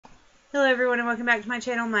Hello everyone and welcome back to my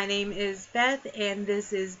channel. My name is Beth and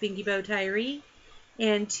this is Binky Bowtieree.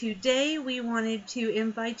 And today we wanted to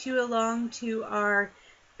invite you along to our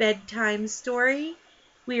bedtime story.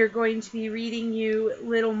 We are going to be reading you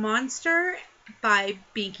Little Monster by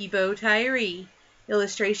Binky Bowtieree.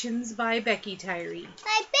 Illustrations by Becky Tyree.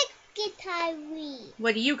 By Becky Tyree.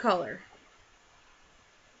 What do you call her?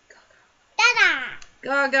 Gaga.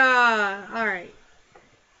 Gaga. Alright.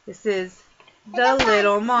 This is The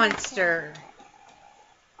Little Monster.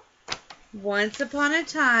 Once upon a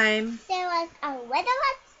time, there was a little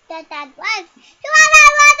monster that was.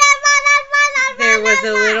 There was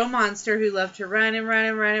a little monster who loved to run and run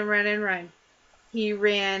and run and run and run. He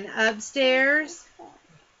ran upstairs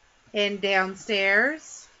and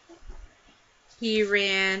downstairs. He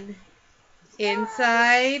ran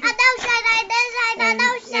inside and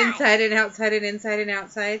inside and outside and inside and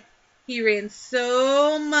outside. He ran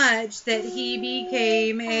so much that he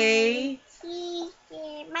became a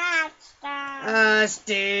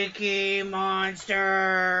sticky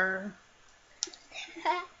monster.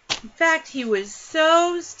 In fact, he was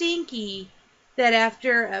so stinky that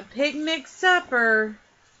after a picnic supper,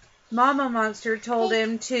 Mama Monster told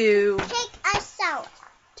him to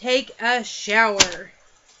take a shower.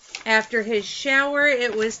 After his shower,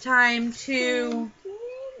 it was time to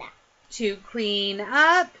clean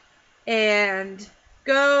up and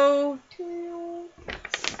go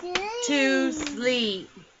to sleep.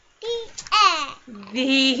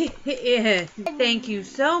 The end. Thank you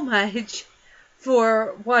so much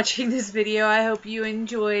for watching this video. I hope you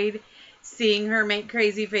enjoyed seeing her make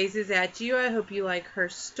crazy faces at you. I hope you like her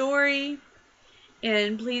story.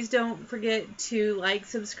 And please don't forget to like,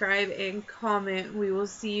 subscribe, and comment. We will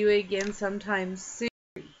see you again sometime soon.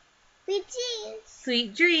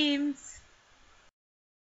 Sweet dreams.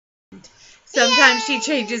 Sometimes she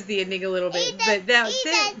changes the ending a little bit, but that's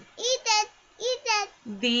it.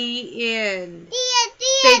 The end.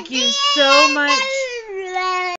 Thank you so much